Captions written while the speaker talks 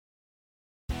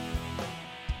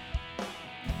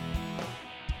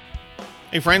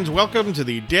Hey friends, welcome to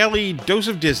the Daily Dose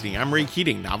of Disney. I'm Ray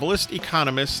Keating, novelist,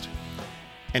 economist,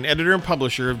 and editor and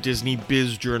publisher of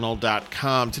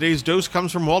DisneyBizJournal.com. Today's dose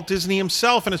comes from Walt Disney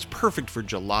himself, and it's perfect for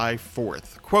July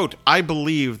 4th. Quote, "I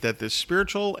believe that this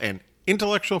spiritual and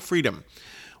intellectual freedom,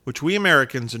 which we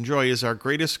Americans enjoy, is our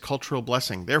greatest cultural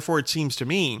blessing. Therefore, it seems to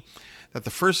me that the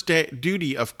first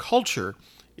duty of culture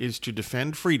is to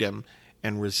defend freedom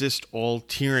and resist all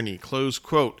tyranny." Close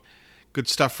quote. Good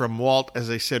stuff from Walt, as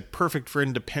I said, perfect for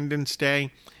Independence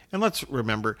Day. And let's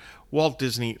remember, Walt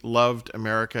Disney loved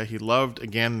America. He loved,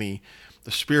 again, the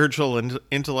spiritual and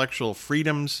intellectual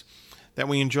freedoms that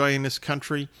we enjoy in this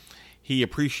country. He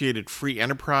appreciated free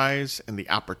enterprise and the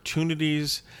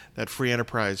opportunities that free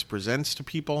enterprise presents to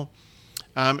people.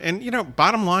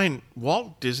 Bottom line,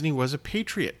 Walt Disney was a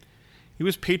patriot. He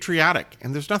was patriotic,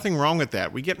 and there's nothing wrong with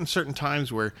that. We get in certain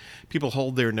times where people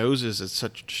hold their noses at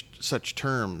such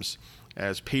terms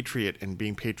as patriot and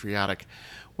being patriotic.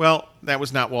 Well, that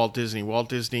was not Walt Disney. Walt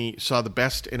Disney saw the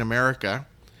best in America.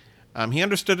 He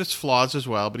understood its flaws as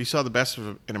well, but he saw the best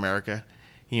in America.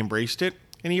 He embraced it,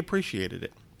 and he appreciated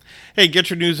it. Hey, get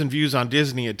your news and views on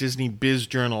Disney at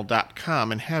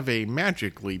DisneyBizJournal.com, and have a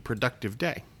magically productive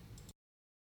day.